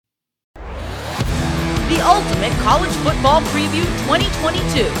the Ultimate College Football Preview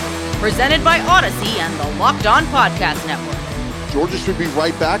 2022, presented by Odyssey and the Locked On Podcast Network. Georgia should be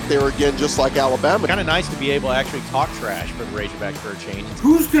right back there again, just like Alabama. Kind of nice to be able to actually talk trash for the Razorbacks for a change.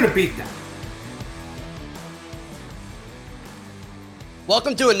 Who's going to beat them?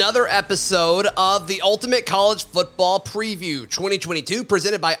 Welcome to another episode of the Ultimate College Football Preview 2022,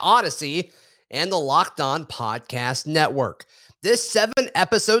 presented by Odyssey and the Locked On Podcast Network. This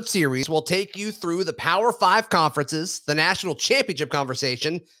 7-episode series will take you through the Power 5 conferences, the national championship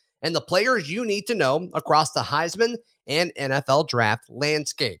conversation, and the players you need to know across the Heisman and NFL draft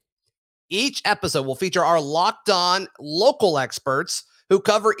landscape. Each episode will feature our Locked On local experts who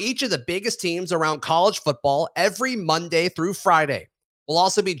cover each of the biggest teams around college football every Monday through Friday. We'll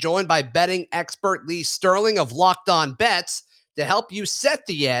also be joined by betting expert Lee Sterling of Locked On Bets to help you set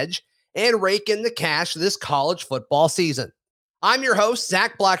the edge and rake in the cash this college football season. I'm your host,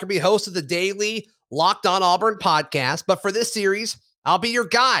 Zach Blackerby, host of the daily Locked On Auburn podcast. But for this series, I'll be your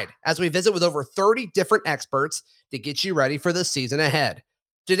guide as we visit with over 30 different experts to get you ready for the season ahead.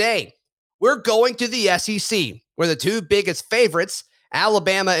 Today, we're going to the SEC, where the two biggest favorites,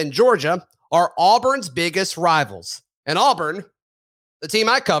 Alabama and Georgia, are Auburn's biggest rivals. And Auburn, the team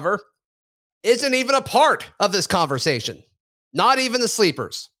I cover, isn't even a part of this conversation. Not even the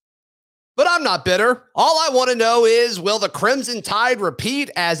sleepers. But I'm not bitter. All I want to know is, will the Crimson Tide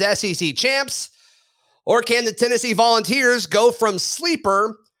repeat as SEC champs? Or can the Tennessee Volunteers go from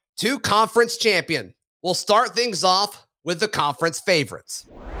sleeper to conference champion? We'll start things off with the conference favorites.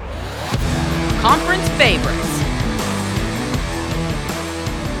 Conference favorites.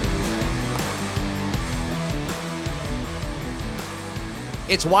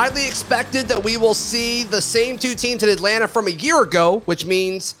 It's widely expected that we will see the same two teams in Atlanta from a year ago, which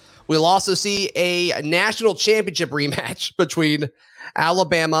means we'll also see a national championship rematch between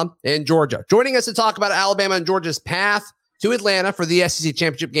Alabama and Georgia. Joining us to talk about Alabama and Georgia's path to Atlanta for the SEC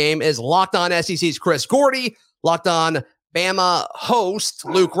championship game is Locked On SEC's Chris Gordy, Locked On Bama host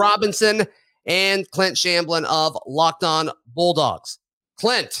Luke Robinson, and Clint Shamblin of Locked On Bulldogs.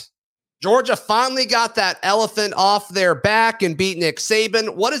 Clint, Georgia finally got that elephant off their back and beat Nick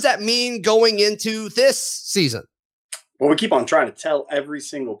Saban. What does that mean going into this season? What we keep on trying to tell every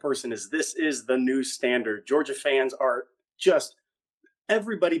single person is this is the new standard. Georgia fans are just,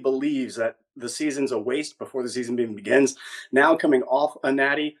 everybody believes that the season's a waste before the season even begins. Now coming off a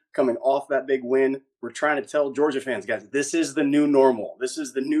natty, coming off that big win, we're trying to tell Georgia fans, guys, this is the new normal. This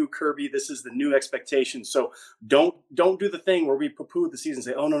is the new Kirby. This is the new expectation. So don't do the thing where we poo-poo the season and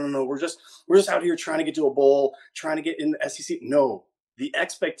say, oh, no, we're just out here trying to get to a bowl, trying to get in the SEC. No, the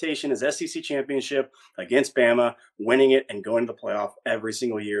expectation is SEC championship against Bama, winning it and going to the playoff every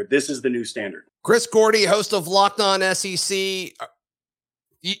single year. This is the new standard. Chris Gordy, host of Locked On SEC.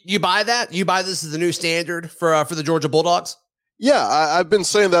 You buy that? You buy this as the new standard for the Georgia Bulldogs? Yeah, I've been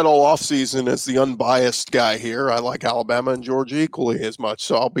saying that all offseason as the unbiased guy here. I like Alabama and Georgia equally as much,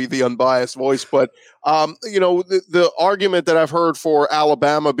 so I'll be the unbiased voice. But, the argument that I've heard for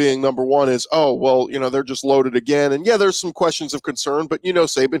Alabama being number one is, oh, well, they're just loaded again. And, yeah, there's some questions of concern, but,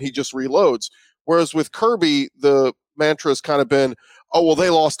 Saban, he just reloads. Whereas with Kirby, the mantra has kind of been, oh, well, they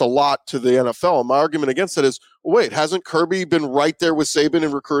lost a lot to the NFL. And my argument against that is, well, wait, hasn't Kirby been right there with Saban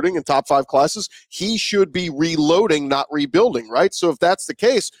in recruiting in top 5 classes? He should be reloading, not rebuilding, right? So if that's the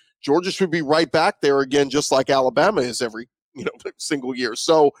case, Georgia should be right back there again, just like Alabama is every single year.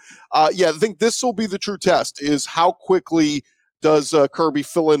 So, I think this will be the true test, is how quickly does Kirby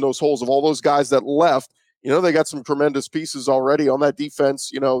fill in those holes of all those guys that left. They got some tremendous pieces already on that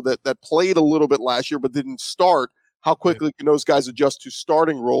defense, that played a little bit last year but didn't start. How quickly can those guys adjust to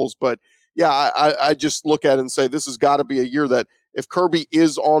starting roles? But, I just look at it and say this has got to be a year that if Kirby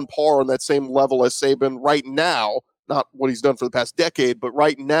is on par on that same level as Saban right now, not what he's done for the past decade, but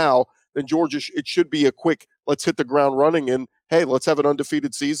right now, then Georgia, it should be a quick, let's hit the ground running and, hey, let's have an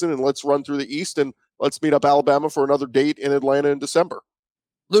undefeated season and let's run through the East and let's meet up Alabama for another date in Atlanta in December.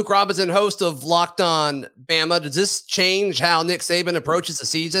 Luke Robinson, host of Locked On Bama. Does this change how Nick Saban approaches the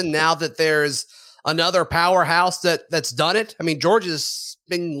season now that there's another powerhouse that's done it? I mean, Georgia's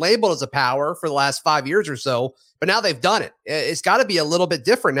been labeled as a power for the last 5 years or so, but now they've done it. It's got to be a little bit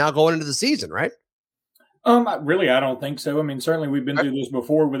different now going into the season, right? Really, I don't think so. I mean, certainly we've been through this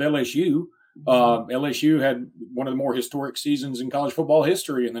before with LSU. LSU had one of the more historic seasons in college football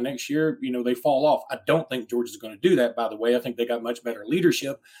history, and the next year, they fall off. I don't think Georgia's going to do that, by the way. I think they got much better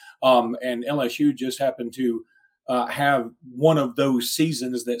leadership, and LSU just happened to have one of those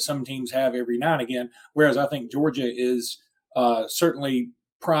seasons that some teams have every now and again, whereas I think Georgia is certainly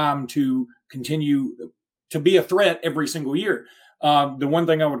primed to continue to be a threat every single year. The one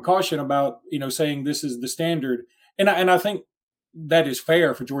thing I would caution about, saying this is the standard, and I think that is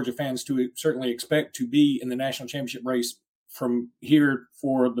fair for Georgia fans to certainly expect to be in the national championship race from here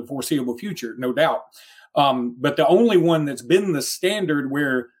for the foreseeable future, no doubt. But the only one that's been the standard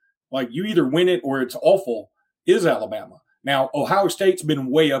where like you either win it or it's awful is Alabama. Now, Ohio State's been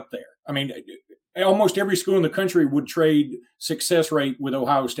way up there. I mean, almost every school in the country would trade success rate with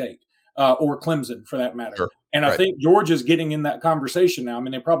Ohio State or Clemson for that matter. Sure. And I think Georgia's getting in that conversation now. I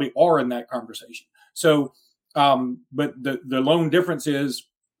mean, they probably are in that conversation. So, but the lone difference is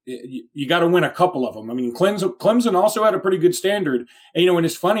you got to win a couple of them. I mean, Clemson also had a pretty good standard. And, and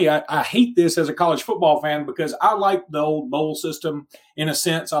it's funny, I hate this as a college football fan because I like the old bowl system in a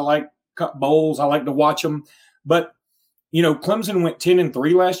sense. I like bowls. I like to watch them. But, Clemson went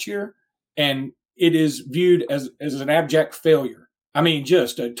 10-3 last year, and it is viewed as an abject failure. I mean,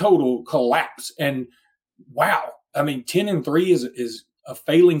 just a total collapse. And wow, I mean, 10-3 is a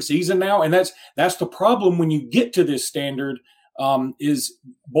failing season now, and that's the problem when you get to this standard. Is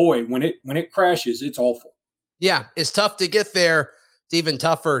boy, when it crashes, it's awful. Yeah, it's tough to get there. It's even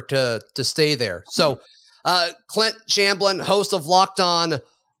tougher to stay there. So, Clint Shamblin, host of Locked On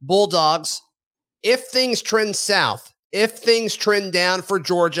Bulldogs. If things trend south, if things trend down for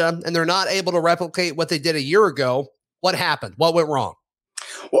Georgia, and they're not able to replicate what they did a year ago, what happened? What went wrong?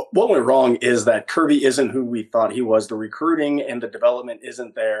 What went wrong is that Kirby isn't who we thought he was. The recruiting and the development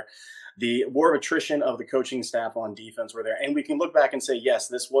isn't there. The war of attrition of the coaching staff on defense were there. And we can look back and say, yes,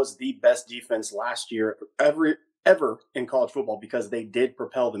 this was the best defense last year ever in college football because they did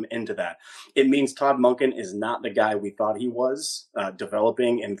propel them into that. It means Todd Monken is not the guy we thought he was,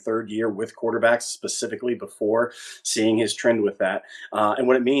 developing in third year with quarterbacks specifically before seeing his trend with that. And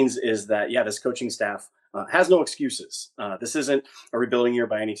what it means is that, this coaching staff has no excuses. This isn't a rebuilding year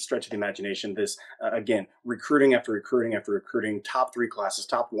by any stretch of the imagination. This, again, recruiting after recruiting after recruiting, top 3 classes,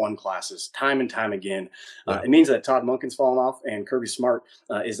 top 1 classes, time and time again. It means that Todd Monken's fallen off and Kirby Smart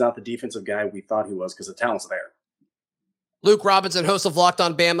is not the defensive guy we thought he was because the talent's there. Luke Robinson, host of Locked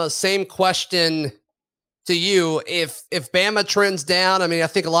On Bama, same question to you. If Bama trends down, I mean, I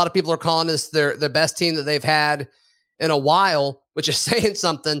think a lot of people are calling this the best team that they've had in a while, which is saying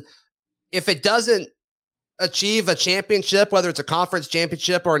something. If it doesn't achieve a championship, whether it's a conference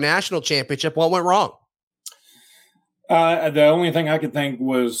championship or a national championship, what went wrong? The only thing I could think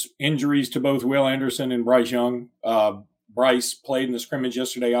was injuries to both Will Anderson and Bryce Young. Bryce played in the scrimmage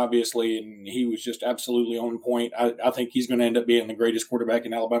yesterday, obviously, and he was just absolutely on point. I think he's going to end up being the greatest quarterback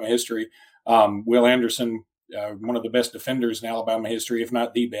in Alabama history. Will Anderson, one of the best defenders in Alabama history, if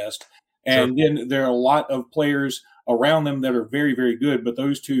not the best. And then there are a lot of players around them that are very, very good, but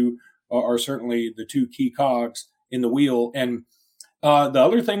those two are certainly the two key cogs in the wheel. And the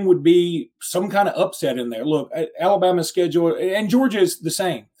other thing would be some kind of upset in there. Look, Alabama's schedule, and Georgia is the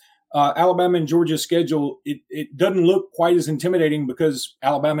same. Alabama and Georgia's schedule, it doesn't look quite as intimidating because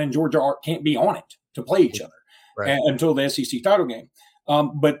Alabama and Georgia can't be on it to play each other until the SEC title game.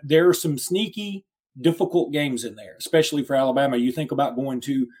 But there are some sneaky, difficult games in there, especially for Alabama. You think about going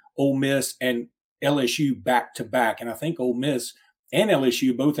to Ole Miss and LSU back to back, and I think Ole Miss and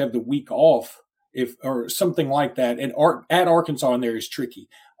LSU both have the week off, or something like that. And at Arkansas in there is tricky.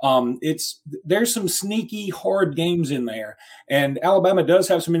 There's some sneaky hard games in there, and Alabama does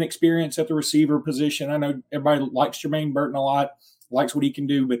have some inexperience at the receiver position. I know everybody likes Jermaine Burton a lot, likes what he can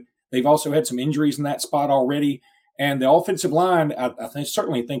do, but they've also had some injuries in that spot already. And the offensive line, I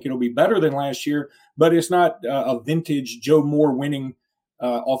certainly think it'll be better than last year, but it's not a vintage Joe Moore winning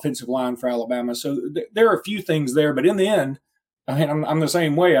offensive line for Alabama. So there are a few things there, but in the end, I'm the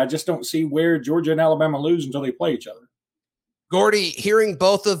same way. I just don't see where Georgia and Alabama lose until they play each other. Gordy, hearing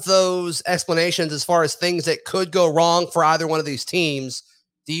both of those explanations as far as things that could go wrong for either one of these teams,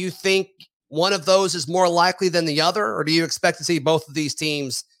 do you think one of those is more likely than the other, or do you expect to see both of these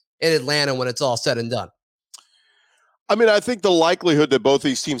teams in Atlanta when it's all said and done? I mean, I think the likelihood that both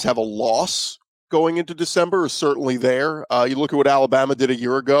these teams have a loss going into December is certainly there. You look at what Alabama did a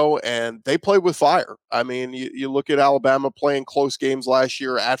year ago, and they played with fire. I mean, you look at Alabama playing close games last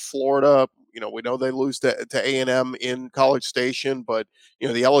year at Florida. We know they lose to A&M in College Station, but, the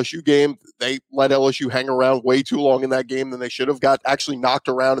LSU game, they let LSU hang around way too long in that game than they should have, got actually knocked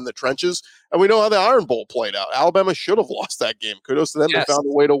around in the trenches. And we know how the Iron Bowl played out. Alabama should have lost that game. Kudos to them. Yes. They found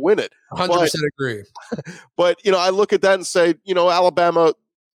a way to win it. 100% agree. But, I look at that and say, Alabama,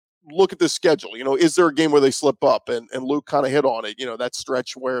 look at the schedule. Is there a game where they slip up? And Luke kind of hit on it, that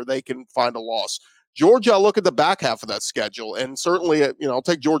stretch where they can find a loss. Georgia, I look at the back half of that schedule, and certainly, I'll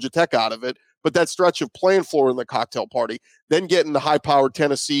take Georgia Tech out of it, but that stretch of playing Florida in the cocktail party, then getting the high-powered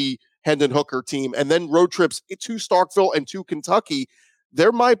Tennessee Hendon Hooker team, and then road trips to Starkville and to Kentucky,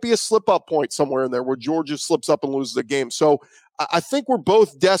 there might be a slip-up point somewhere in there where Georgia slips up and loses the game. So I think we're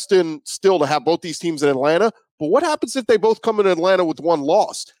both destined still to have both these teams in Atlanta. But what happens if they both come in Atlanta with one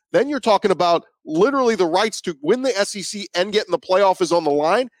loss? Then you're talking about literally the rights to win the SEC and get in the playoff is on the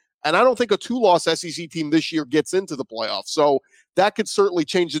line. And I don't think a 2-loss SEC team this year gets into the playoff. So that could certainly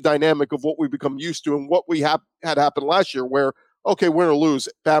change the dynamic of what we become used to and what we had happen last year where, okay, win or lose,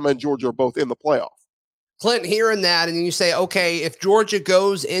 Bama and Georgia are both in the playoff. Clint, hearing that, and then you say, okay, if Georgia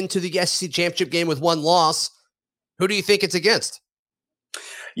goes into the SEC championship game with one loss, who do you think it's against?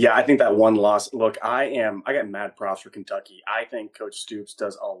 Yeah, I think that one loss. Look, I got mad props for Kentucky. I think Coach Stoops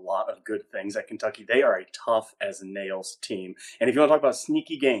does a lot of good things at Kentucky. They are a tough as nails team. And if you want to talk about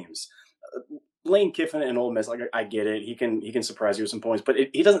sneaky games, Lane Kiffin and Ole Miss, like I get it. He can surprise you with some points, but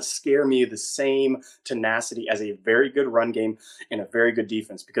he doesn't scare me the same tenacity as a very good run game and a very good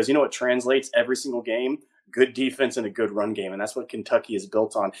defense. Because you know what translates every single game? Good defense and a good run game. And that's what Kentucky is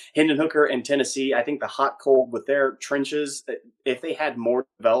built on. Hendon Hooker and Tennessee, I think the hot cold with their trenches, if they had more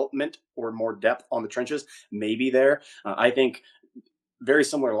development or more depth on the trenches, maybe there. I think very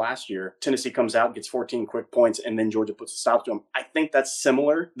similar last year, Tennessee comes out, gets 14 quick points, and then Georgia puts a stop to them. I think that's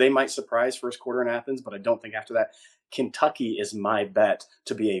similar. They might surprise first quarter in Athens, but I don't think after that. Kentucky is my bet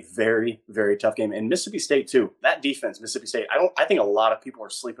to be a very, very tough game. And Mississippi State, too. That defense, Mississippi State, I think a lot of people are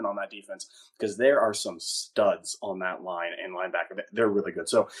sleeping on that defense because there are some studs on that line and linebacker. They're really good.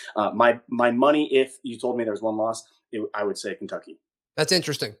 So my money, if you told me there's one loss, I would say Kentucky. That's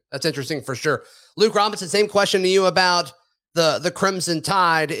interesting. That's interesting for sure. Luke Robinson, same question to you about the Crimson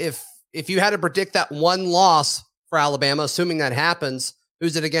Tide. If you had to predict that one loss for Alabama, assuming that happens,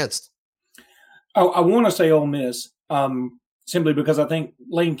 who's it against? Oh, I want to say Ole Miss, simply because I think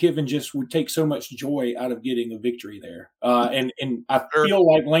Lane Kiffin just would take so much joy out of getting a victory there. And I feel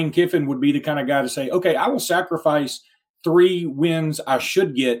like Lane Kiffin would be the kind of guy to say, okay, I will sacrifice 3 wins I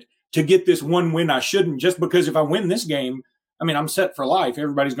should get to get this one win I shouldn't, just because if I win this game, I mean, I'm set for life.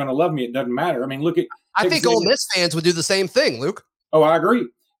 Everybody's going to love me. It doesn't matter. I mean, look at – I think Ole Miss fans would do the same thing, Luke. Oh, I agree.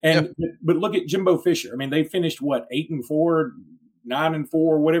 And but look at Jimbo Fisher. I mean, they finished, 8-4,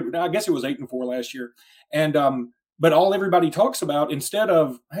 9-4, whatever. I guess it was 8-4 last year. And but all everybody talks about, instead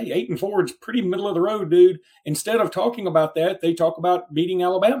of, hey, 8-4 is pretty middle of the road, dude. Instead of talking about that, they talk about beating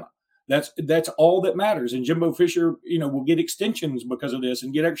Alabama. That's all that matters. And Jimbo Fisher, will get extensions because of this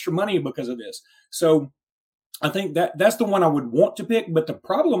and get extra money because of this. So I think that's the one I would want to pick. But the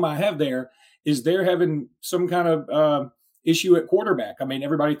problem I have there is they're having some kind of issue at quarterback. I mean,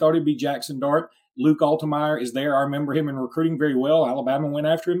 everybody thought it'd be Jackson Dart. Luke Altmaier is there. I remember him in recruiting very well. Alabama went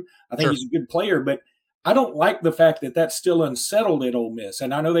after him. I think he's a good player, but I don't like the fact that that's still unsettled at Ole Miss.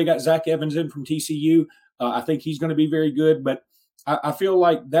 And I know they got Zach Evans in from TCU. I think he's going to be very good, but I feel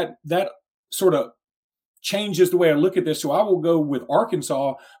like that sort of changes the way I look at this. So I will go with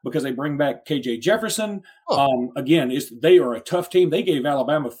Arkansas because they bring back KJ Jefferson. Again, they are a tough team. They gave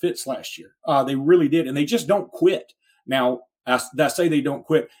Alabama fits last year. They really did. And they just don't quit. Now, I say they don't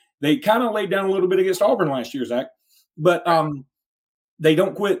quit. They kind of laid down a little bit against Auburn last year, Zach. But they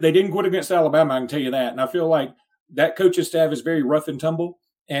don't quit. They didn't quit against Alabama, I can tell you that. And I feel like that coaching staff is very rough and tumble.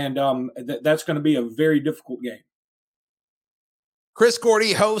 And that's going to be a very difficult game. Chris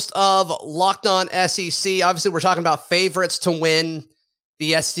Gordy, host of Locked On SEC. Obviously, we're talking about favorites to win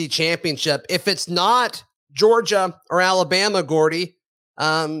the SEC championship. If it's not Georgia or Alabama, Gordy,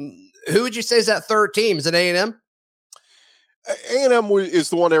 who would you say is that third team? Is it A&M? A&M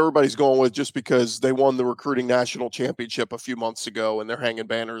is the one everybody's going with just because they won the recruiting national championship a few months ago and they're hanging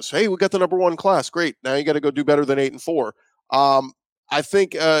banners. Hey, we got the number 1 class. Great. Now you got to go do better than 8-4. I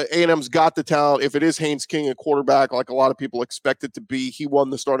think A&M's got the talent. If it is Haynes King at quarterback, like a lot of people expect it to be, he won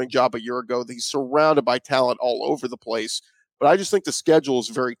the starting job a year ago. He's surrounded by talent all over the place. But I just think the schedule is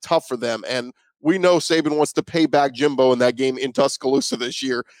very tough for them. And we know Saban wants to pay back Jimbo in that game in Tuscaloosa this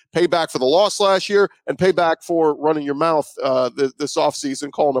year, pay back for the loss last year, and pay back for running your mouth this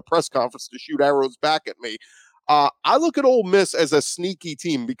offseason, calling a press conference to shoot arrows back at me. I look at Ole Miss as a sneaky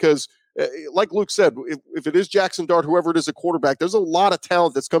team because, like Luke said, if it is Jackson Dart, whoever it is at quarterback, there's a lot of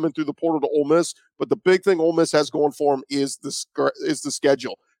talent that's coming through the portal to Ole Miss. But the big thing Ole Miss has going for them is the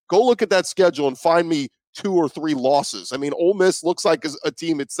schedule. Go look at that schedule and find me 2 or 3 losses. I mean, Ole Miss looks like a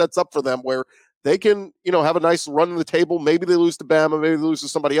team it sets up for them where they can, have a nice run in the table. Maybe they lose to Bama, maybe they lose to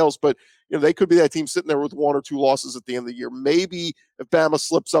somebody else, but they could be that team sitting there with 1 or 2 losses at the end of the year. Maybe if Bama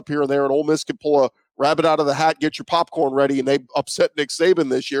slips up here and there and Ole Miss can pull a rabbit out of the hat, get your popcorn ready, and they upset Nick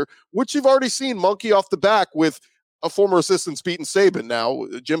Saban this year, which you've already seen monkey off the back with a former assistant beating Saban. Now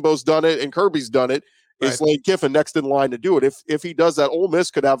Jimbo's done it and Kirby's done it. is Lane Kiffin next in line to do it. If he does that, Ole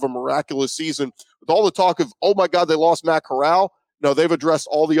Miss could have a miraculous season with all the talk of, oh my God, they lost Matt Corral. No, they've addressed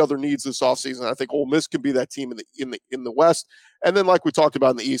all the other needs this offseason. I think Ole Miss can be that team in the West. And then, like we talked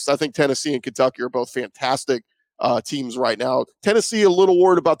about in the East, I think Tennessee and Kentucky are both fantastic teams right now. Tennessee a little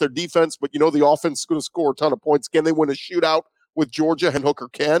worried about their defense, but the offense is going to score a ton of points. Can they win a shootout with Georgia and Hooker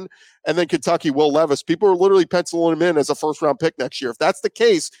can? And then Kentucky, Will Levis. People are literally penciling him in as a first-round pick next year. If that's the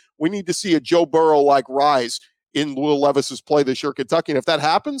case, we need to see a Joe Burrow-like rise in Will Levis's play this year, Kentucky. And if that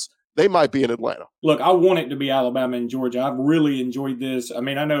happens, they might be in Atlanta. Look, I want it to be Alabama and Georgia. I've really enjoyed this. I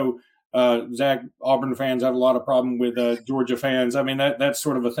mean, I know Zach, Auburn fans have a lot of problem with Georgia fans. I mean, that's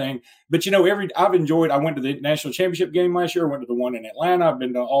sort of a thing. But, I've enjoyed – I went to the national championship game last year. I went to the one in Atlanta. I've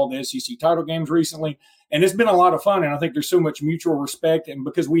been to all the SEC title games recently. And it's been a lot of fun. And I think there's so much mutual respect. And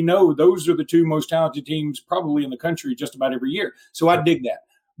because we know those are the two most talented teams probably in the country just about every year. So I dig that.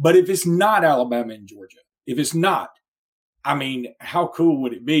 But if it's not Alabama and Georgia, if it's not, I mean, how cool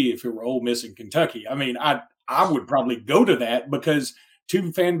would it be if it were Ole Miss and Kentucky? I mean, I would probably go to that because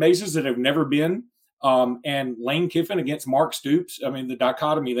two fan bases that have never been, and Lane Kiffin against Mark Stoops. I mean, the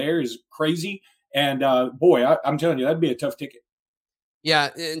dichotomy there is crazy. And I'm telling you, that'd be a tough ticket. Yeah,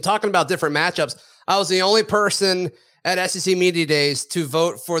 and talking about different matchups, I was the only person at SEC Media Days to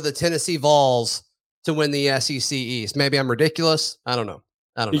vote for the Tennessee Vols to win the SEC East. Maybe I'm ridiculous. I don't know.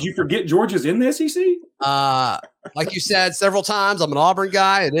 Did you forget Georgia's in the SEC? Like you said several times, I'm an Auburn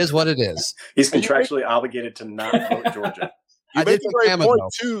guy. It is what it is. He's contractually obligated to not vote Georgia. You make a great point,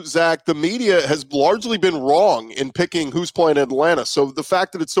 too, Zach. The media has largely been wrong in picking who's playing Atlanta. So the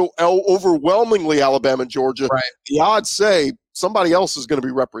fact that it's so overwhelmingly Alabama and Georgia, the odds say somebody else is going to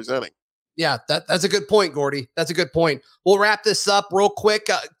be representing. Yeah, that's a good point, Gordy. That's a good point. We'll wrap this up real quick.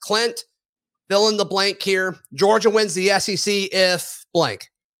 Clint, fill in the blank here. Georgia wins the SEC if blank.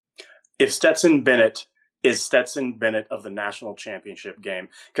 If Stetson Bennett is Stetson Bennett of the national championship game,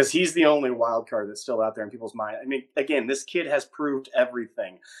 because he's the only wild card that's still out there in people's mind. I mean, again, this kid has proved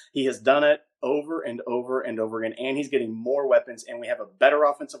everything. He has done it over and over and over again, and he's getting more weapons, and we have a better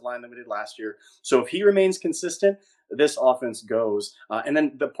offensive line than we did last year. So if he remains consistent, this offense goes. And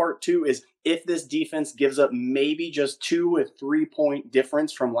then the part two is if this defense gives up maybe just 2 or 3 point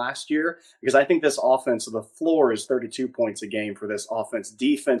difference from last year, because I think this offense, so the floor is 32 points a game for this offense.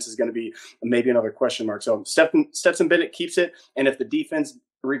 Defense is going to be maybe another question mark. So Stetson Bennett keeps it. And if the defense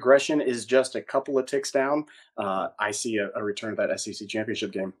regression is just a couple of ticks down, I see a return to that SEC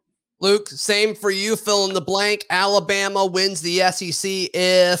championship game. Luke, same for you. Fill in the blank. Alabama wins the SEC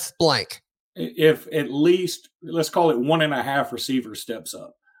if blank. If at least, let's call it 1.5 receivers steps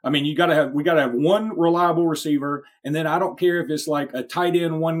up. I mean, we got to have one reliable receiver, and then I don't care if it's like a tight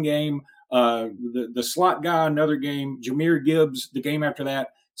end one game, the slot guy another game, Jahmyr Gibbs the game after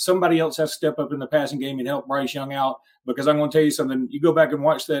that. Somebody else has to step up in the passing game and help Bryce Young out, because I'm going to tell you something. You go back and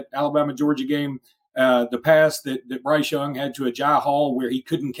watch that Alabama-Georgia game, the pass that Bryce Young had to Ajay Hall where he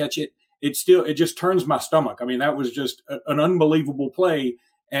couldn't catch it. It just turns my stomach. I mean, that was just an unbelievable play.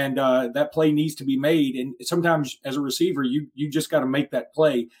 And that play needs to be made. And sometimes as a receiver, you just got to make that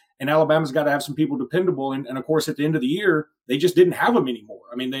play. And Alabama's got to have some people dependable. And of course, at the end of the year, they just didn't have them anymore.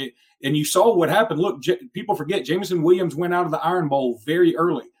 I mean, and you saw what happened. Look, people forget Jameson Williams went out of the Iron Bowl very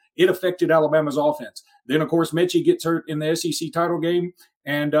early. It affected Alabama's offense. Then, of course, Mechie gets hurt in the SEC title game.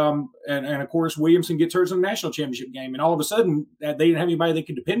 And of course, Williamson gets hurt in the national championship game. And all of a sudden, they didn't have anybody they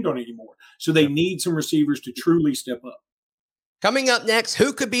could depend on anymore. So they need some receivers to truly step up. Coming up next,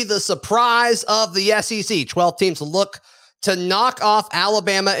 who could be the surprise of the SEC? 12 teams look to knock off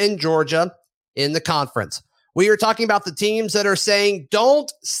Alabama and Georgia in the conference. We are talking about the teams that are saying,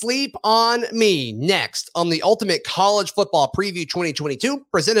 don't sleep on me, next on the Ultimate College Football Preview 2022,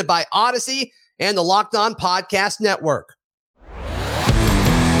 presented by Odyssey and the Locked On Podcast Network.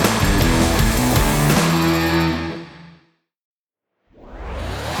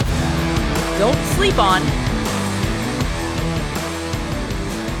 Don't sleep on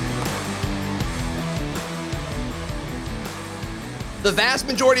The vast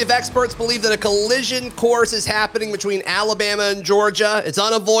majority of experts believe that a collision course is happening between Alabama and Georgia. It's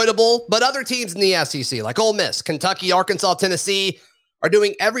unavoidable, but other teams in the SEC, like Ole Miss, Kentucky, Arkansas, Tennessee, are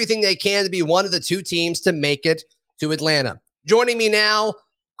doing everything they can to be one of the two teams to make it to Atlanta. Joining me now,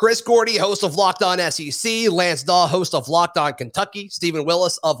 Chris Gordy, host of Locked On SEC, Lance Daw, host of Locked On Kentucky, Stephen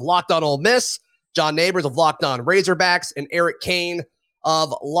Willis of Locked On Ole Miss, John Neighbors of Locked On Razorbacks, and Eric Kane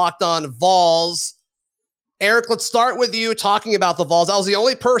of Locked On Vols. Eric, let's start with you talking about the Vols. I was the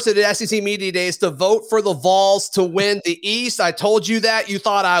only person at SEC Media Days to vote for the Vols to win the East. I told you that. You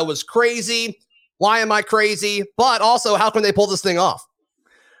thought I was crazy. Why am I crazy? But also, how can they pull this thing off?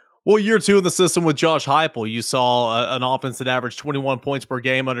 Well, year two in the system with Josh Heupel, you saw an offense that averaged 21 points per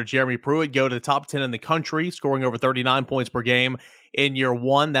game under Jeremy Pruitt go to the top 10 in the country, scoring over 39 points per game in year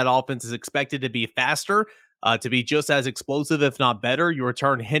one. That offense is expected to be faster, to be just as explosive, if not better. You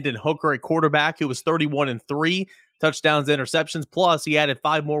return Hendon Hooker at quarterback, who was 31-3 touchdowns, interceptions. Plus, he added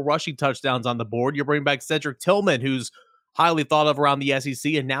 5 more rushing touchdowns on the board. You bring back Cedric Tillman, who's highly thought of around the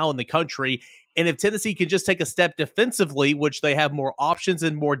SEC and now in the country. And if Tennessee can just take a step defensively, which they have more options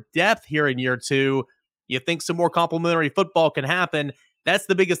and more depth here in year two, you think some more complementary football can happen. That's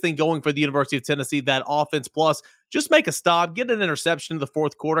the biggest thing going for the University of Tennessee, that offense. Plus, just make a stop, get an interception in the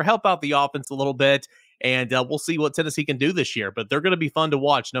fourth quarter, help out the offense a little bit, and we'll see what Tennessee can do this year. But they're going to be fun to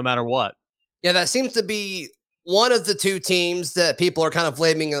watch no matter what. Yeah, that seems to be one of the two teams that people are kind of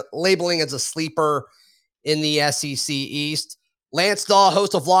labeling as a sleeper in the SEC East. Lance Daw,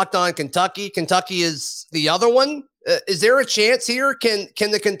 host of Locked On Kentucky. Kentucky is the other one. Is there a chance here? Can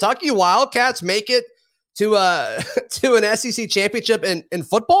the Kentucky Wildcats make it to to an SEC championship in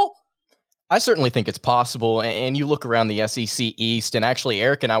football? I certainly think it's possible. And you look around the SEC East, and actually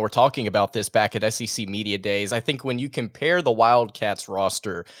Eric and I were talking about this back at SEC Media Days. I think when you compare the Wildcats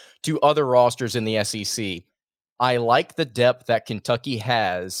roster to other rosters in the SEC, I like the depth that Kentucky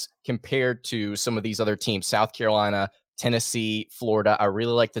has compared to some of these other teams, South Carolina, Tennessee, Florida. I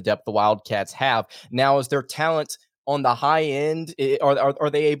really like the depth the Wildcats have. Now, is their talent on the high end? Are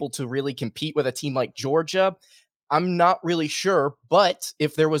they able to really compete with a team like Georgia? I'm not really sure, but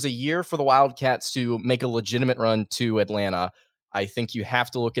if there was a year for the Wildcats to make a legitimate run to Atlanta, I think you have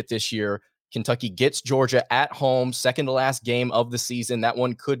to look at this year. Kentucky gets Georgia at home, second to last game of the season. That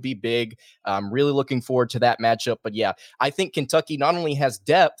one could be big. I'm really looking forward to that matchup. But yeah, I think Kentucky not only has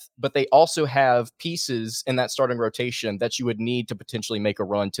depth, but they also have pieces in that starting rotation that you would need to potentially make a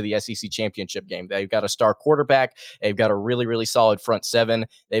run to the SEC championship game. They've got a star quarterback. They've got a really, really solid front seven.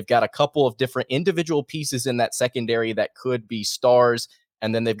 They've got a couple of different individual pieces in that secondary that could be stars.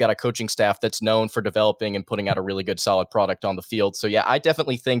 And then they've got a coaching staff that's known for developing and putting out a really good, solid product on the field. So, yeah, I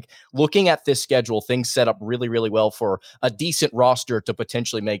definitely think looking at this schedule, things set up really, really well for a decent roster to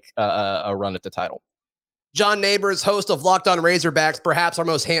potentially make a run at the title. John Neighbors, host of Locked On Razorbacks, perhaps our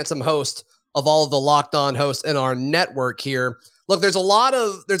most handsome host of all of the Locked On hosts in our network here. Look, there's a lot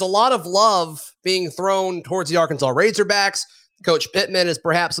of love being thrown towards the Arkansas Razorbacks. Coach Pittman is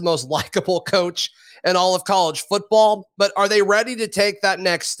perhaps the most likable coach in all of college football, but are they ready to take that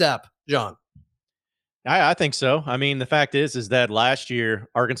next step, John? I think so. I mean, the fact is that last year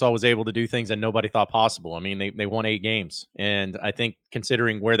Arkansas was able to do things that nobody thought possible. I mean, they won 8 games, and I think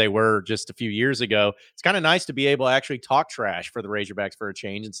considering where they were just a few years ago, it's kind of nice to be able to actually talk trash for the Razorbacks for a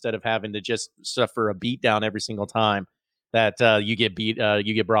change instead of having to just suffer a beatdown every single time that you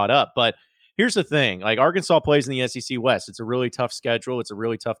get brought up. But here's the thing: like Arkansas plays in the SEC West. It's a really tough schedule. It's a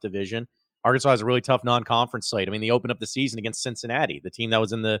really tough division. Arkansas has a really tough non-conference slate. I mean, they opened up the season against Cincinnati, the team that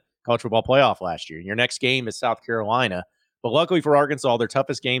was in the college football playoff last year. Your next game is South Carolina. But luckily for Arkansas, their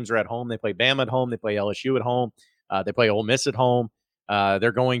toughest games are at home. They play Bama at home. They play LSU at home. They play Ole Miss at home.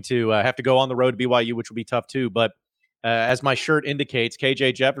 They're going to have to go on the road to BYU, which will be tough too. But as my shirt indicates,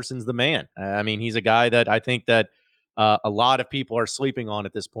 KJ Jefferson's the man. I mean, he's a guy that I think that a lot of people are sleeping on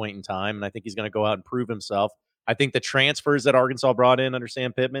at this point in time, and I think he's going to go out and prove himself. I think the transfers that Arkansas brought in under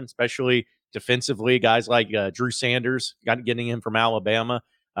Sam Pittman, especially defensively, guys like Drew Sanders, getting him from Alabama,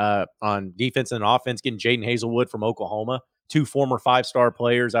 on defense and offense, getting Jaden Hazelwood from Oklahoma, 2 former 5-star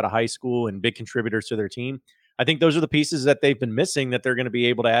players out of high school and big contributors to their team. I think those are the pieces that they've been missing that they're going to be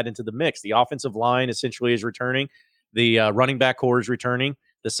able to add into the mix. The offensive line essentially is returning. The running back core is returning.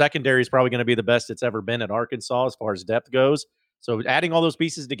 The secondary is probably going to be the best it's ever been at Arkansas as far as depth goes. So adding all those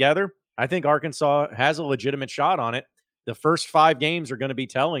pieces together, I think Arkansas has a legitimate shot on it. The first 5 games are going to be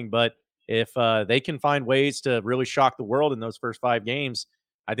telling, but if they can find ways to really shock the world in those first 5 games,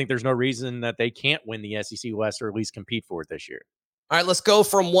 I think there's no reason that they can't win the SEC West or at least compete for it this year. All right, let's go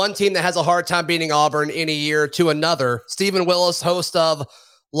from one team that has a hard time beating Auburn in a year to another. Stephen Willis, host of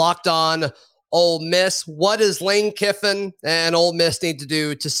Locked On Ole Miss. What does Lane Kiffin and Ole Miss need to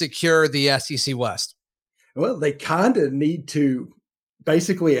do to secure the SEC West? Well, they kind of need to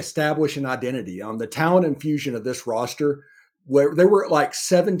basically establish an identity on the talent infusion of this roster, where there were like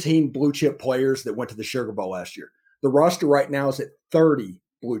 17 blue chip players that went to the Sugar Bowl last year. The roster right now is at 30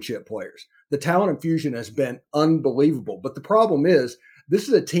 blue chip players. The talent infusion has been unbelievable. But the problem is, this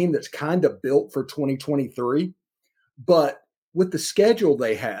is a team that's kind of built for 2023. But with the schedule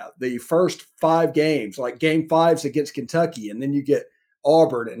they have, the first 5 games, like game 5's against Kentucky, and then you get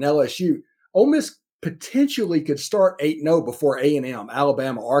Auburn and LSU, Ole Miss potentially could start 8-0 before A&M,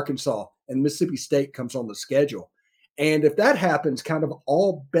 Alabama, Arkansas, and Mississippi State comes on the schedule. And if that happens, kind of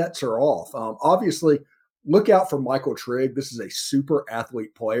all bets are off. Obviously, look out for Michael Trigg. This is a super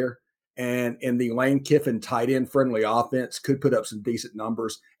athlete player. And in the Lane Kiffin tight end friendly offense, could put up some decent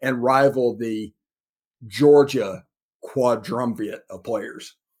numbers and rival the Georgia quadrumvirate of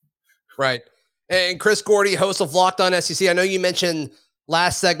players. Right. And Chris Gordy, host of Locked On SEC. I know you mentioned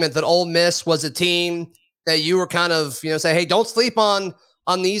last segment that Ole Miss was a team that you were kind of, say, hey, don't sleep on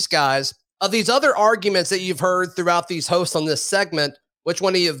these guys. Of these other arguments that you've heard throughout these hosts on this segment, which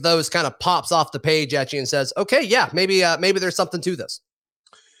one of those kind of pops off the page at you and says, okay, yeah, maybe there's something to this?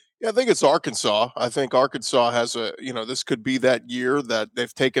 Yeah, I think it's Arkansas. I think Arkansas has this could be that year that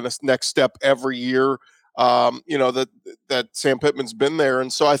they've taken a next step every year. That Sam Pittman's been there.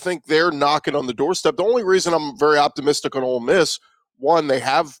 And so I think they're knocking on the doorstep. The only reason I'm very optimistic on Ole Miss, one, they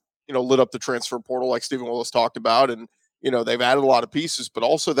have, lit up the transfer portal like Stephen Willis talked about. And, they've added a lot of pieces, but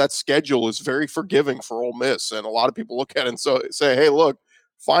also that schedule is very forgiving for Ole Miss. And a lot of people look at it and say, hey, look,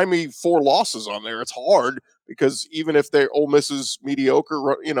 find me 4 losses on there. It's hard because even if Ole Miss is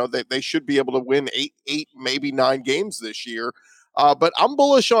mediocre, they should be able to win 8, maybe 9 games this year. But I'm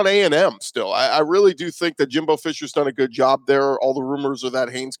bullish on A&M still. I really do think that Jimbo Fisher's done a good job there. All the rumors are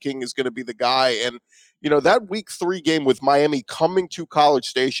that Haynes King is going to be the guy. And, that week 3 game with Miami coming to College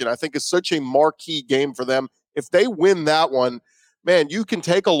Station, I think is such a marquee game for them. If they win that one, man, you can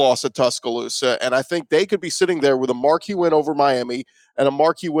take a loss at Tuscaloosa. And I think they could be sitting there with a marquee win over Miami and a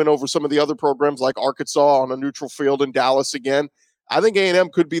marquee win over some of the other programs like Arkansas on a neutral field in Dallas again. I think A&M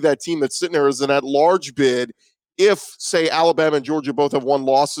could be that team that's sitting there as an at-large bid if, say, Alabama and Georgia both have one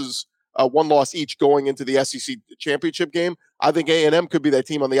loss each going into the SEC championship game. I think A&M could be that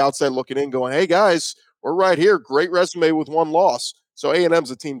team on the outside looking in going, hey, guys, we're right here. Great resume with 1 loss. So A&M's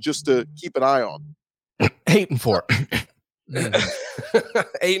a team just to keep an eye on. 8-4.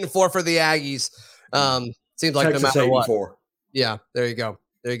 8-4 for the Aggies. Seems like Texas no matter 8-4. what. Yeah, there you go.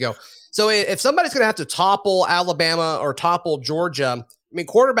 So if somebody's going to have to topple Alabama or topple Georgia,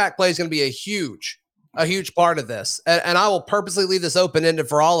 quarterback play is going to be a huge part of this. And I will purposely leave this open-ended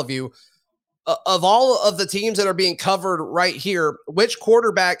for all of you. Of all of the teams that are being covered right here, which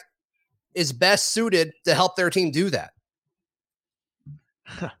quarterback is best suited to help their team do that?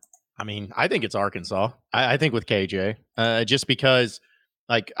 I think it's Arkansas. I think with KJ, just because,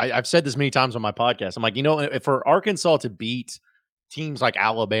 I've said this many times on my podcast. I'm like, if for Arkansas to beat teams like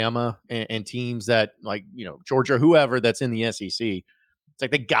Alabama and teams that Georgia, whoever that's in the SEC, it's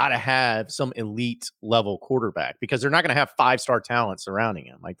like they got to have some elite level quarterback because they're not going to have 5-star talent surrounding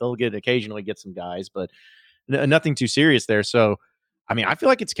him. Like they'll occasionally get some guys, but nothing too serious there. So, I feel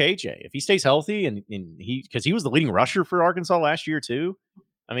like it's KJ if he stays healthy and because he was the leading rusher for Arkansas last year too.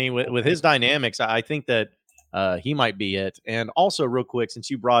 With his dynamics, I think that he might be it. And also, real quick, since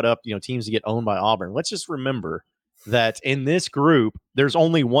you brought up, teams that get owned by Auburn, let's just remember that in this group, there's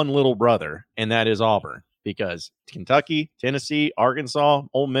only one little brother, and that is Auburn. Because Kentucky, Tennessee, Arkansas,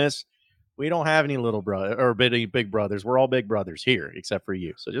 Ole Miss, we don't have any little brother or big brothers. We're all big brothers here, except for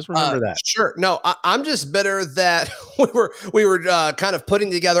you. So just remember that. Sure. No, I'm just bitter that we were kind of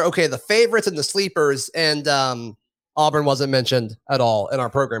putting together, the favorites and the sleepers, and Auburn wasn't mentioned at all in our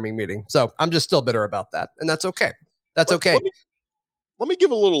programming meeting. So I'm just still bitter about that. And that's okay. That's okay. Let me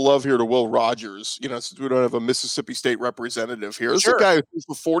give a little love here to Will Rogers, since we don't have a Mississippi State representative here. This Sure. is a guy who threw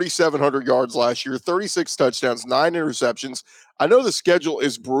for 4,700 yards last year, 36 touchdowns, 9 interceptions. I know the schedule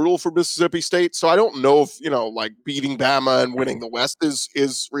is brutal for Mississippi State, so I don't know if, beating Bama and winning the West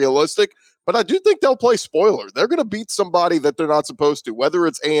is realistic, but I do think they'll play spoiler. They're going to beat somebody that they're not supposed to, whether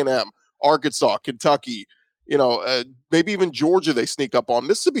it's A&M, Arkansas, Kentucky, maybe even Georgia they sneak up on.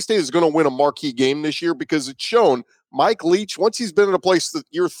 Mississippi State is going to win a marquee game this year because it's shown Mike Leach, once he's been in a place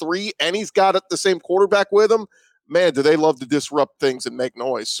year 3 and he's got the same quarterback with him, man, do they love to disrupt things and make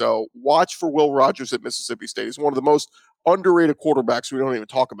noise. So watch for Will Rogers at Mississippi State. He's one of the most underrated quarterbacks we don't even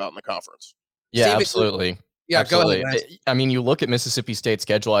talk about in the conference. Yeah, Steve, absolutely. Yeah, Absolutely. go ahead. You look at Mississippi State's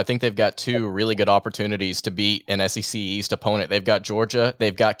schedule. I think they've got 2 really good opportunities to beat an SEC East opponent. They've got Georgia.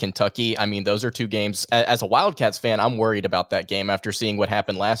 They've got Kentucky. Those are 2 games. As a Wildcats fan, I'm worried about that game after seeing what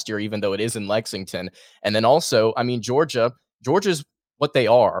happened last year, even though it is in Lexington. And then also, Georgia's what they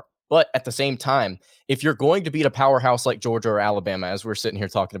are. But at the same time, if you're going to beat a powerhouse like Georgia or Alabama, as we're sitting here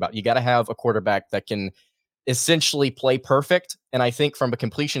talking about, you got to have a quarterback that can essentially play perfect. And I think from a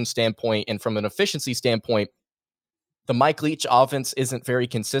completion standpoint and from an efficiency standpoint, the Mike Leach offense isn't very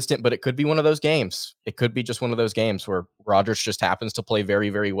consistent, but it could be one of those games. It could be just one of those games where Rodgers just happens to play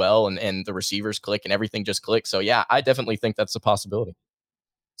very, very well and the receivers click and everything just clicks. So, yeah, I definitely think that's a possibility.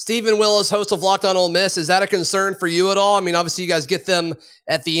 Stephen Willis, host of Locked On Ole Miss, is that a concern for you at all? I mean, obviously you guys get them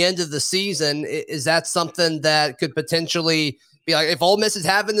at the end of the season. Is that something that could potentially be like, if Ole Miss is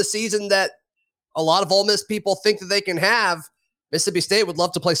having the season that a lot of Ole Miss people think that they can have, Mississippi State would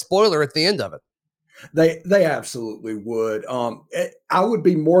love to play spoiler at the end of it? They absolutely would. I would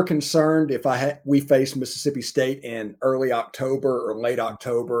be more concerned if we faced Mississippi State in early October or late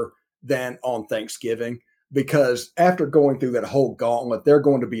October than on Thanksgiving, because after going through that whole gauntlet, they're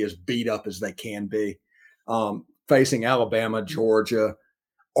going to be as beat up as they can be, facing Alabama, Georgia,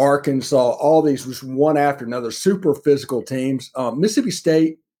 Arkansas, all these just one after another super physical teams. Mississippi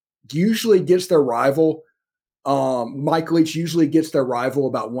State usually gets their rival. Mike Leach usually gets their rival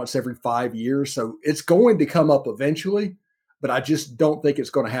about once every 5 years. So it's going to come up eventually, but I just don't think it's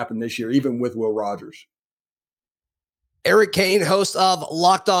going to happen this year, even with Will Rogers. Eric Kane, host of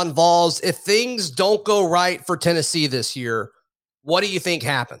Locked On Vols. If things don't go right for Tennessee this year, what do you think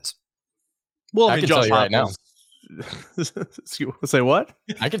happens? Well, I can tell you right now. Say what?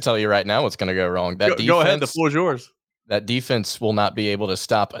 I can tell you right now what's going to go wrong. Go ahead. The floor is yours. That defense will not be able to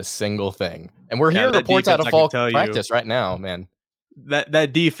stop a single thing. And we're hearing reports defense, out of fall practice right now, man.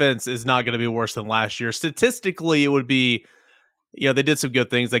 That defense is not going to be worse than last year. Statistically, it would be, they did some good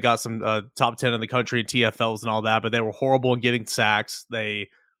things. They got some top 10 in the country in TFLs and all that, but they were horrible in getting sacks. They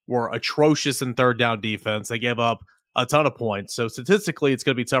were atrocious in third down defense. They gave up a ton of points. So statistically, it's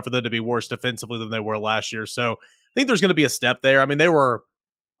going to be tough for them to be worse defensively than they were last year. So I think there's going to be a step there. I mean, they were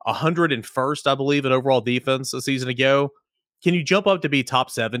 101st, I believe, in overall defense a season ago. Can you jump up to be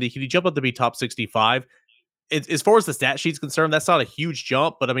top 70? Can you jump up to be top 65? As far as the stat sheet's concerned, that's not a huge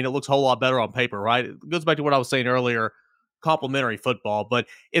jump, but I mean, it looks a whole lot better on paper, right? It goes back to what I was saying earlier, complimentary football. But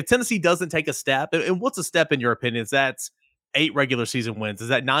if Tennessee doesn't take a step, and what's a step in your opinion? Is that 8 regular season wins? Is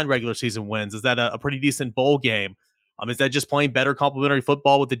that 9 regular season wins? Is that a pretty decent bowl game? Is that just playing better complimentary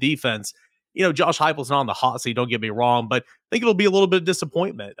football with the defense? Josh Heupel's not on the hot seat, don't get me wrong, but I think it'll be a little bit of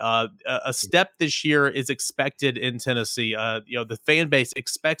disappointment. A step this year is expected in Tennessee. The fan base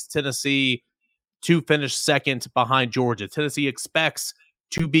expects Tennessee to finish second behind Georgia. Tennessee expects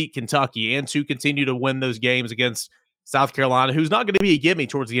to beat Kentucky and to continue to win those games against South Carolina, who's not going to be a gimme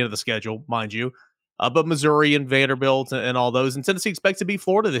towards the end of the schedule, mind you, but Missouri and Vanderbilt and all those. And Tennessee expects to beat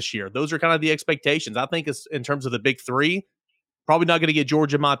Florida this year. Those are kind of the expectations. I think it's, in terms of the big three, probably not going to get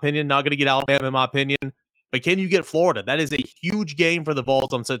Georgia, in my opinion, not going to get Alabama, in my opinion. But can you get Florida? That is a huge game for the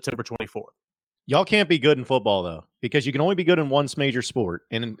Vols on September 24th. Y'all can't be good in football, though, because you can only be good in one major sport.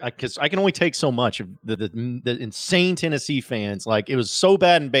 And because I can only take so much of the insane Tennessee fans. Like, it was so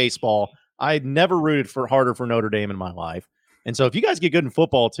bad in baseball. I never rooted harder for Notre Dame in my life. And so if you guys get good in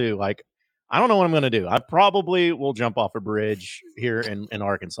football, too, like, I don't know what I'm going to do. I probably will jump off a bridge here in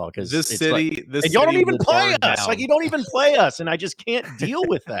Arkansas, because y'all don't even play us. Down. Like, you don't even play us, and I just can't deal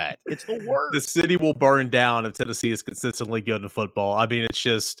with that. It's the worst. The city will burn down if Tennessee is consistently good in football. I mean, it's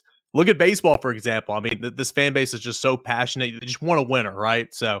just, look at baseball, for example. I mean, this fan base is just so passionate. They just want a winner,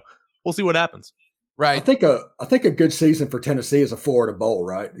 right? So we'll see what happens. Right. I think a good season for Tennessee is a Florida Bowl,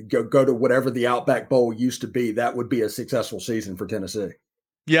 right? Go to whatever the Outback Bowl used to be. That would be a successful season for Tennessee.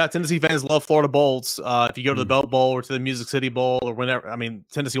 Yeah, Tennessee fans love Florida Bowls. If you go to the Belt Bowl or to the Music City Bowl or whenever, I mean,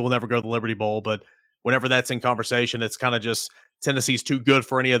 Tennessee will never go to the Liberty Bowl, but whenever that's in conversation, it's kind of just Tennessee's too good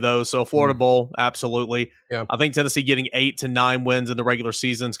for any of those. So Florida Bowl, absolutely. Yeah. I think Tennessee getting 8 to 9 wins in the regular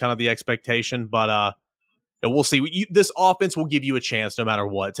season is kind of the expectation, but we'll see. This offense will give you a chance no matter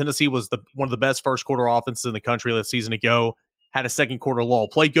what. Tennessee was one of the best first quarter offenses in the country this season ago, had a second quarter lull,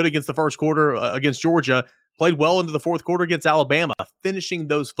 played good against the first quarter against Georgia, played well into the fourth quarter against Alabama, finishing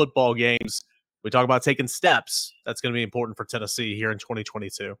those football games. We talk about taking steps. That's going to be important for Tennessee here in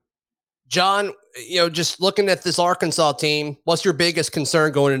 2022. John, just looking at this Arkansas team, what's your biggest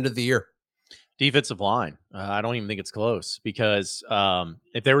concern going into the year? Defensive line. I don't even think it's close, because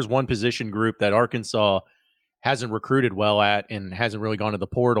if there was one position group that Arkansas hasn't recruited well at and hasn't really gone to the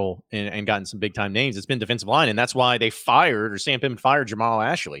portal and gotten some big-time names, it's been defensive line. And that's why Sam Pittman fired Jamal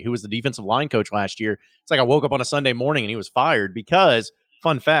Ashley, who was the defensive line coach last year. It's like I woke up on a Sunday morning and he was fired because,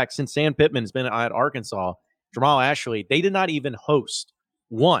 fun fact, since Sam Pittman has been at Arkansas, Jamal Ashley, they did not even host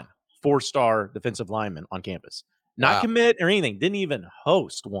one 4-star defensive lineman on campus. Not commit or anything. Didn't even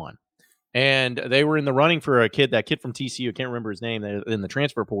host one. And they were in the running for that kid from TCU. I can't remember his name in the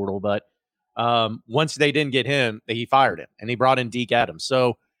transfer portal, but once they didn't get him, he fired him and he brought in Deke Adams.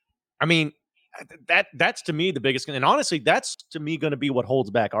 So, I mean, that's to me the biggest, and honestly, that's to me going to be what holds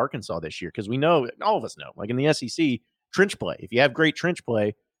back Arkansas this year, because we know, all of us know, like in the SEC, trench play. If you have great trench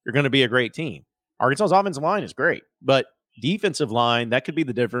play, you're going to be a great team. Arkansas's offensive line is great, but defensive line, that could be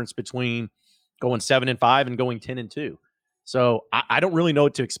the difference between going 7-5 and going 10-2. So I don't really know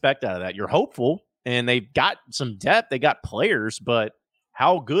what to expect out of that. You're hopeful, and they've got some depth. They got players, but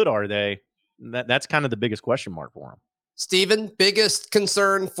how good are they? That's kind of the biggest question mark for them. Steven, biggest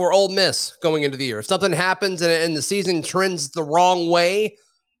concern for Ole Miss going into the year. If something happens and the season trends the wrong way,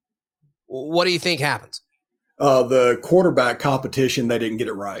 what do you think happens? The quarterback competition, they didn't get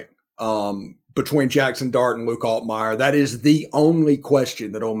it right. Between Jackson Dart and Luke Altmaier, that is the only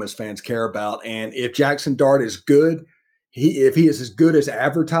question that Ole Miss fans care about. And if Jackson Dart is good, if he is as good as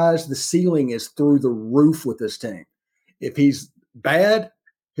advertised, the ceiling is through the roof with this team. If he's bad,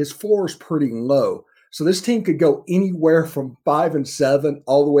 his floor is pretty low. So this team could go anywhere from 5-7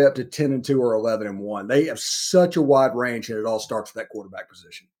 all the way up to 10-2 or 11-1. They have such a wide range, and it all starts with that quarterback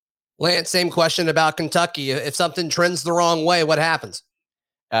position. Lance, same question about Kentucky. If something trends the wrong way, what happens?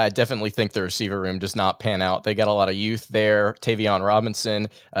 I definitely think the receiver room does not pan out. They got a lot of youth there. Tavion Robinson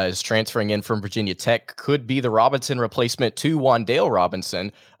is transferring in from Virginia Tech. Could be the Robinson replacement to Wan'Dale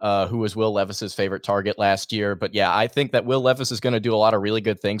Robinson, who was Will Levis's favorite target last year. But yeah, I think that Will Levis is going to do a lot of really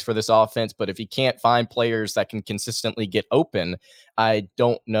good things for this offense. But if he can't find players that can consistently get open, I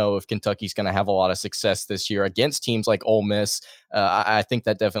don't know if Kentucky's going to have a lot of success this year against teams like Ole Miss. I think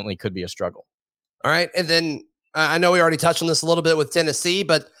that definitely could be a struggle. All right. And then I know we already touched on this a little bit with Tennessee,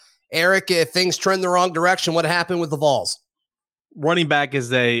 but Eric, if things trend the wrong direction, what happened with the Vols? Running back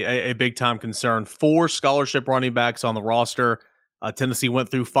is a big time concern. 4 scholarship running backs on the roster. Tennessee went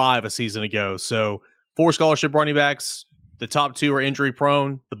through 5 a season ago. So 4 scholarship running backs. The top 2 are injury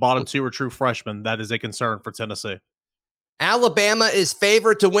prone. The bottom 2 are true freshmen. That is a concern for Tennessee. Alabama is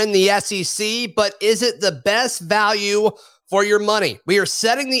favored to win the SEC, but is it the best value for your money? We are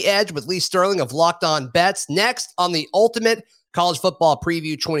setting the edge with Lee Sterling of Locked On Bets next on the Ultimate College Football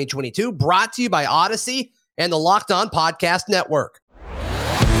Preview 2022, brought to you by Odyssey and the Locked On Podcast Network.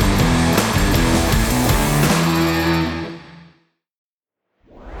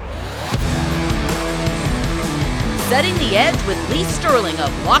 Setting the edge with Lee Sterling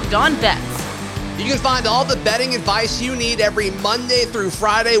of Locked On Bets. You can find all the betting advice you need every Monday through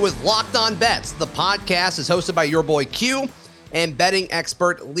Friday with Locked On Bets. The podcast is hosted by your boy Q and betting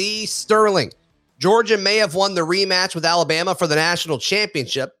expert Lee Sterling. Georgia may have won the rematch with Alabama for the national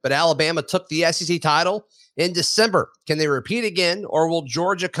championship, but Alabama took the SEC title in December. Can they repeat again, or will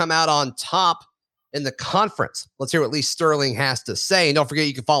Georgia come out on top in the conference? Let's hear what Lee Sterling has to say. And don't forget,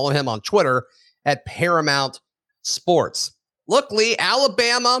 you can follow him on Twitter at Paramount Sports. Look, Lee,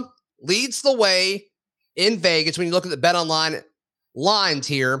 Alabama leads the way in Vegas when you look at the Bet Online lines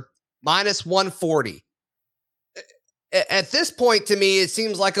here, minus 140. At this point, to me, it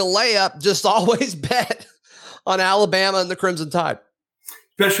seems like a layup. Just always bet on Alabama and the Crimson Tide.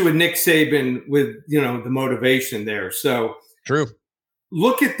 Especially with Nick Saban, with, the motivation there. So true.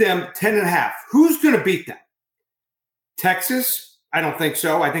 Look at them, 10.5. Who's going to beat them? Texas? I don't think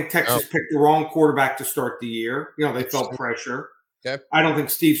so. I think Texas picked the wrong quarterback to start the year. They felt pressure. Okay. I don't think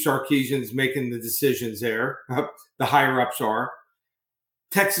Steve Sarkisian's making the decisions there. The higher-ups are.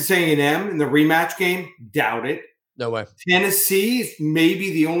 Texas A&M in the rematch game? Doubt it. No way. Tennessee is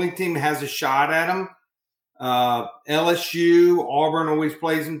maybe the only team that has a shot at them. LSU, Auburn always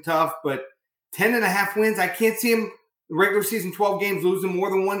plays them tough, but 10.5 wins. I can't see them regular season 12 games losing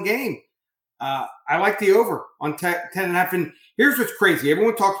more than one game. I like the over on 10.5. And here's what's crazy.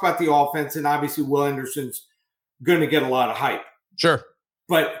 Everyone talks about the offense, and obviously Will Anderson's going to get a lot of hype. Sure.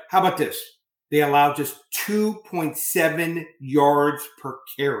 But how about this? They allow just 2.7 yards per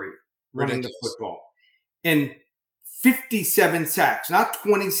carry running the football. And 57 sacks, not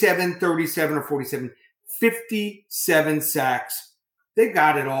 27, 37, or 47, 57 sacks. They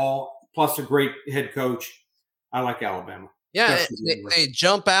got it all, plus a great head coach. I like Alabama. Yeah, they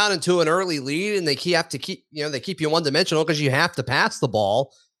jump out into an early lead, and they keep you one-dimensional because you have to pass the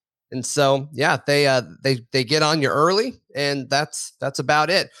ball. And so, yeah, they get on you early, and that's about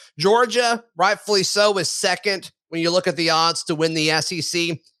it. Georgia, rightfully so, is second when you look at the odds to win the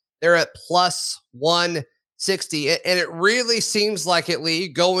SEC. They're at plus 160, and it really seems like it, Lee,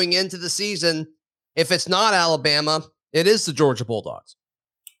 going into the season, if it's not Alabama, it is the Georgia Bulldogs.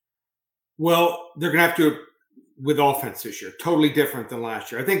 Well, they're going to have to, with offense this year, totally different than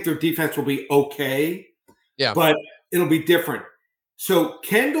last year. I think their defense will be okay, but it'll be different. So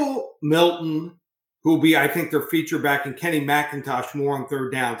Kendall Milton, who will be, I think, their feature back, and Kenny McIntosh more on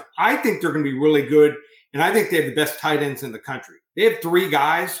third downs. I think they're going to be really good, and I think they have the best tight ends in the country. They have 3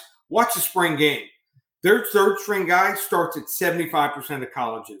 guys. Watch the spring game. Their third-string guy starts at 75% of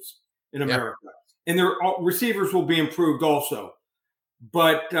colleges in America. And their receivers will be improved also.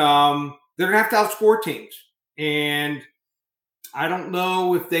 But they're going to have to outscore teams. And I don't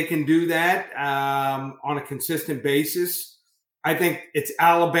know if they can do that on a consistent basis. I think it's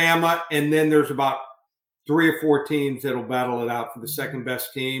Alabama, and then there's about 3 or 4 teams that'll battle it out for the second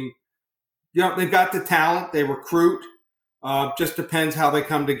best team. They've got the talent. They recruit. Just depends how they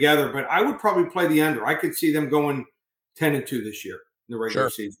come together. But I would probably play the under. I could see them going 10-2 this year in the regular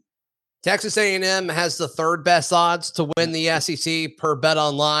season. Texas A&M has the 3rd best odds to win the SEC per Bet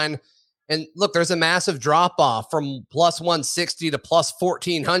Online. And look, there's a massive drop-off from plus 160 to plus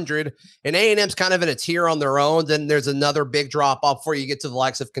 1,400. And A&M's kind of in a tier on their own. Then there's another big drop-off before you get to the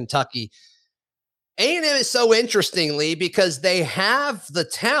likes of Kentucky. A&M is so interestingly because they have the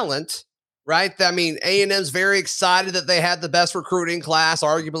talent, right? I mean, A&M's very excited that they had the best recruiting class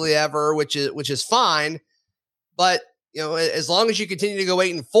arguably ever, which is fine. But, as long as you continue to go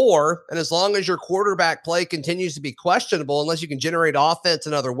 8-4, and as long as your quarterback play continues to be questionable, unless you can generate offense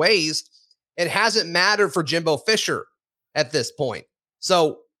in other ways, it hasn't mattered for Jimbo Fisher at this point.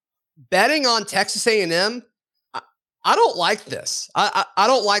 So betting on Texas A&M, I don't like this. I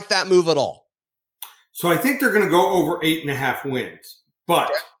don't like that move at all. So I think they're going to go over 8.5 wins,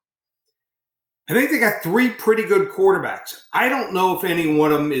 but I think they got 3 pretty good quarterbacks. I don't know if any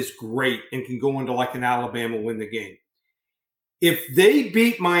one of them is great and can go into like an Alabama win the game. If they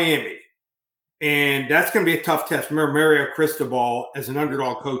beat Miami, and that's going to be a tough test. Remember, Mario Cristobal as an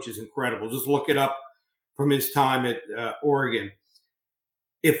underdog coach is incredible. Just look it up from his time at Oregon.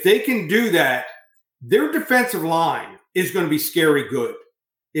 If they can do that, their defensive line is going to be scary good.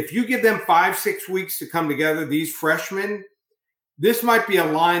 If you give them 5-6 weeks to come together, these freshmen, this might be a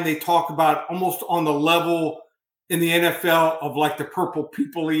line they talk about almost on the level in the NFL of like the Purple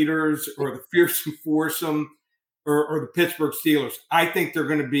People Eaters or the Fearsome Foursome or the Pittsburgh Steelers. I think they're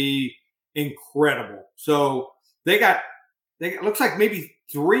going to be incredible. So they got looks like maybe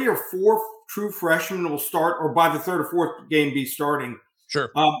 3 or 4 true freshmen will start, or by the 3rd or 4th game be starting. Sure.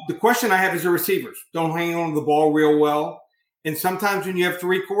 The question I have is the receivers. Don't hang on to the ball real well. And sometimes when you have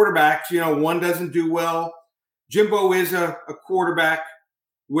 3 quarterbacks, one doesn't do well. Jimbo is a quarterback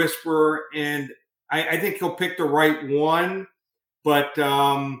whisperer, and I think he'll pick the right one. But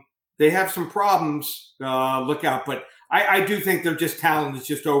they have some problems. Look out. But I do think they're just talent is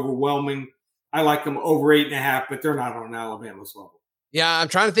just overwhelming. I like them over 8.5, but they're not on Alabama's level. Yeah, I'm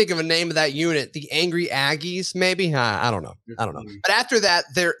trying to think of a name of that unit. The Angry Aggies, maybe? I don't know. But after that,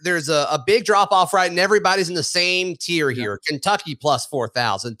 there's a big drop-off, right? And everybody's in the same tier here. Kentucky plus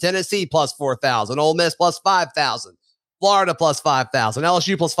 4,000. Tennessee plus 4,000. Ole Miss plus 5,000. Florida plus 5,000.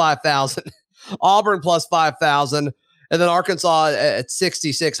 LSU plus 5,000. Auburn plus 5,000. And then Arkansas at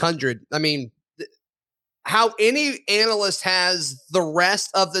 6,600. I mean, how any analyst has the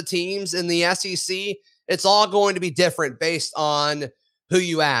rest of the teams in the SEC, it's all going to be different based on who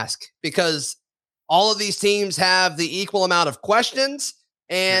you ask, because all of these teams have the equal amount of questions,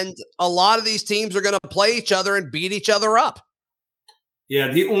 and a lot of these teams are going to play each other and beat each other up. Yeah,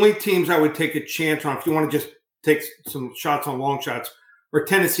 the only teams I would take a chance on, if you want to just take some shots on long shots, are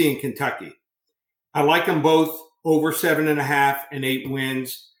Tennessee and Kentucky. I like them both over 7.5 and 8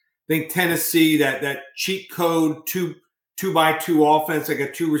 wins. I think Tennessee, that cheat code 2-by-2 offense, they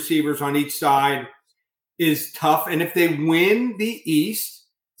got 2 receivers on each side, is tough. And if they win the East,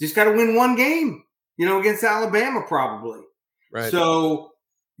 just got to win 1 game, against Alabama probably. Right. So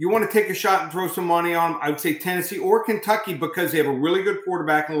you want to take a shot and throw some money on, I would say Tennessee or Kentucky, because they have a really good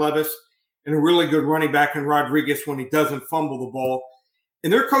quarterback in Levis and a really good running back in Rodriguez when he doesn't fumble the ball.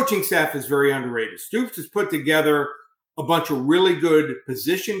 And their coaching staff is very underrated. Stoops has put together a bunch of really good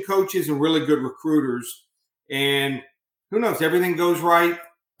position coaches and really good recruiters. And who knows, everything goes right.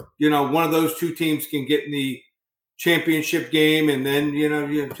 One of those 2 teams can get in the championship game, and then,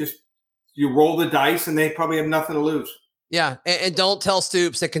 you roll the dice and they probably have nothing to lose. Yeah. And don't tell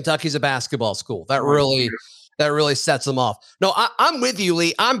Stoops that Kentucky's a basketball school. That really sets them off. No, I'm with you,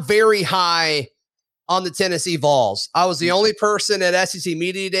 Lee. I'm very high on the Tennessee Vols. I was the only person at SEC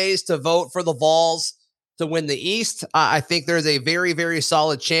Media Days to vote for the Vols to win the East. I think there's a very, very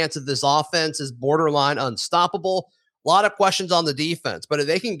solid chance that this offense is borderline unstoppable. A lot of questions on the defense, but if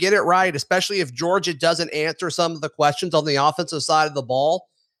they can get it right, especially if Georgia doesn't answer some of the questions on the offensive side of the ball,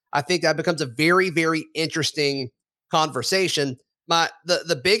 I think that becomes a very, very interesting conversation.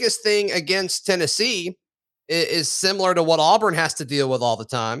 The biggest thing against Tennessee is similar to what Auburn has to deal with all the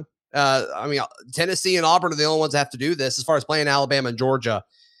time. Tennessee and Auburn are the only ones that have to do this as far as playing Alabama and Georgia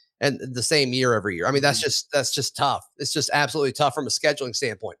and the same year every year. I mean, that's just tough. It's just absolutely tough from a scheduling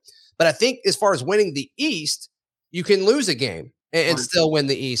standpoint. But I think as far as winning the East, you can lose a game and still win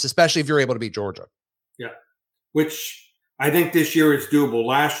the East, especially if you're able to beat Georgia. Yeah, which I think this year is doable.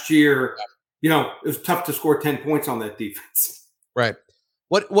 Last year, it was tough to score 10 points on that defense. Right.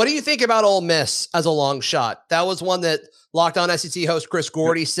 What do you think about Ole Miss as a long shot? That was one that Locked On SEC host Chris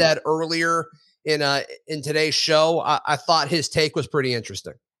Gordy said earlier in today's show. I thought his take was pretty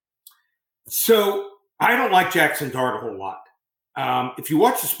interesting. So I don't like Jackson Dart a whole lot. If you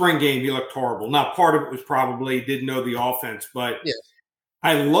watch the spring game, he looked horrible. Now, part of it was probably didn't know the offense, but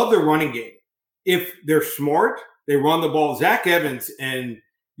I love their running game. If they're smart, they run the ball. Zach Evans and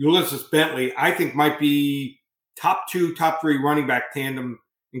Ulysses Bentley, I think, might be top 2, top 3 running back tandem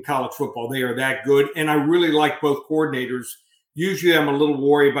in college football. They are that good. And I really like both coordinators. Usually I'm a little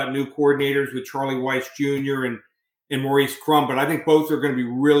worried about new coordinators with Charlie Weiss Jr. and Maurice Crum, but I think both are going to be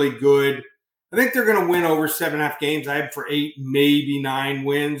really good. I think they're going to win over 7.5 games. I have for 8, maybe 9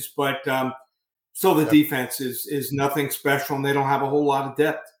 wins, but still the defense is nothing special, and they don't have a whole lot of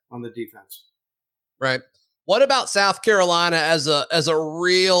depth on the defense. Right. What about South Carolina as a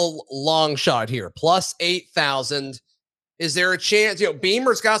real long shot here? Plus 8,000. Is there a chance?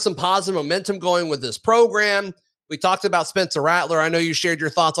 Beamer's got some positive momentum going with this program. We talked about Spencer Rattler. I know you shared your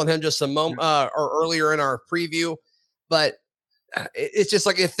thoughts on him just a moment or earlier in our preview, but it's just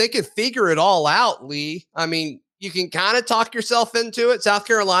like if they could figure it all out, Lee. I mean, you can kind of talk yourself into it. South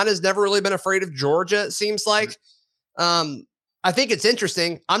Carolina's never really been afraid of Georgia, it seems like. I think it's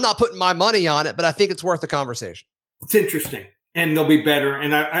interesting. I'm not putting my money on it, but I think it's worth the conversation. It's interesting, and they'll be better.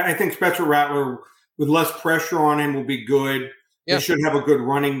 And I think Spencer Rattler, with less pressure on him, will be good. They should have a good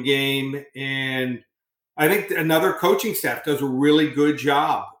running game. And I think another coaching staff does a really good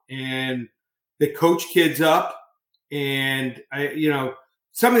job. And they coach kids up. And,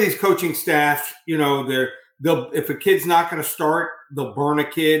 some of these coaching staffs, they'll if a kid's not going to start, they'll burn a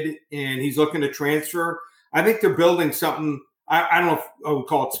kid and he's looking to transfer. I think they're building something. I don't know if I would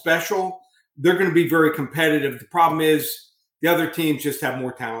call it special. They're going to be very competitive. The problem is the other teams just have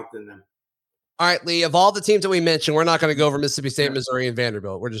more talent than them. All right, Lee, of all the teams that we mentioned, we're not going to go over Mississippi State, Missouri, and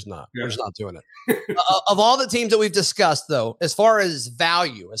Vanderbilt. We're just not. We're just not doing it. Of all the teams that we've discussed, though, as far as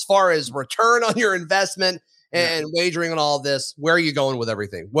value, as far as return on your investment and wagering on all of this, where are you going with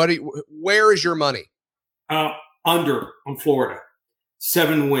everything? Where is your money? Under on Florida.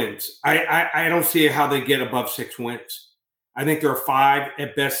 7 wins. I don't see how they get above 6 wins. I think they're a 5,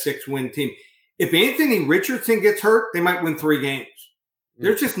 at best 6-win team. If Anthony Richardson gets hurt, they might win 3 games.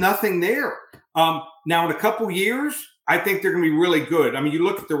 There's just nothing there. Now, in a couple years, I think they're going to be really good. I mean, you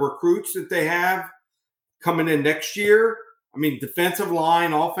look at the recruits that they have coming in next year. I mean, defensive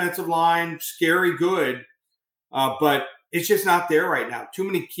line, offensive line, scary good. But it's just not there right now. Too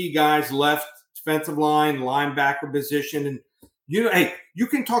many key guys left, defensive line, linebacker position. And, you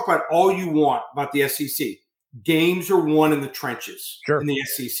can talk about all you want about the SEC. Games are won in the trenches in the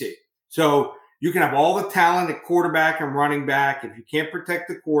SEC. So you can have all the talent at quarterback and running back. If you can't protect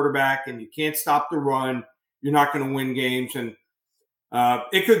the quarterback and you can't stop the run, you're not going to win games. And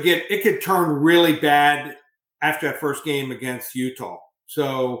it could turn really bad after that first game against Utah.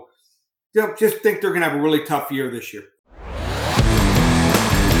 So just think they're going to have a really tough year this year.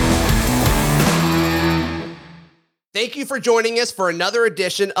 Thank you for joining us for another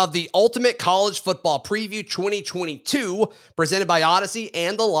edition of the Ultimate College Football Preview 2022, presented by Odyssey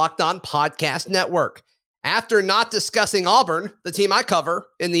and the Locked On Podcast Network. After not discussing Auburn, the team I cover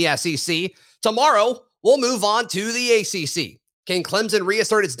in the SEC, tomorrow we'll move on to the ACC. Can Clemson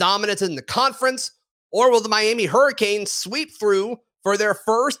reassert its dominance in the conference, or will the Miami Hurricanes sweep through for their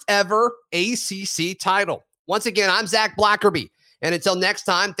first ever ACC title? Once again, I'm Zach Blackerby, and until next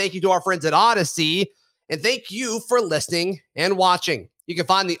time, thank you to our friends at Odyssey. And thank you for listening and watching. You can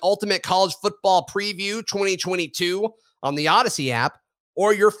find the Ultimate College Football Preview 2022 on the Odyssey app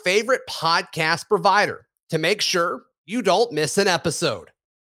or your favorite podcast provider to make sure you don't miss an episode.